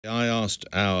I asked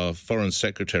our Foreign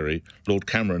Secretary, Lord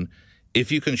Cameron,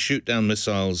 if you can shoot down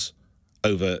missiles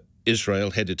over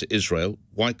Israel, headed to Israel,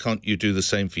 why can't you do the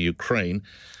same for Ukraine?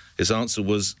 His answer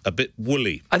was a bit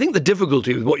woolly. I think the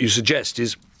difficulty with what you suggest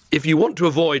is if you want to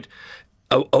avoid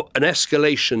an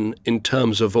escalation in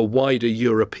terms of a wider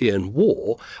European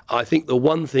war, I think the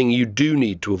one thing you do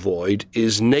need to avoid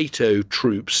is NATO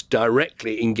troops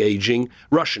directly engaging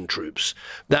Russian troops.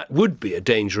 That would be a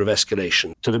danger of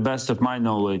escalation. To the best of my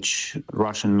knowledge,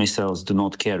 Russian missiles do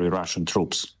not carry Russian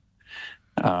troops.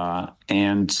 Lord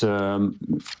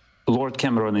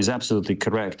Cameron is absolutely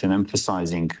correct in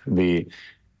emphasizing the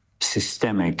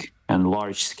systemic and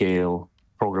large-scale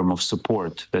program of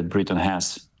support that Britain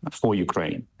has for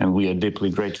Ukraine, and we are deeply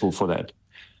grateful for that.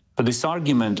 But this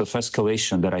argument of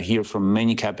escalation that I hear from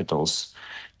many capitals,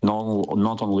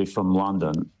 not only from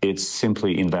London, it's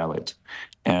simply invalid.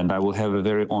 And I will have a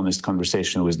very honest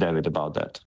conversation with David about that.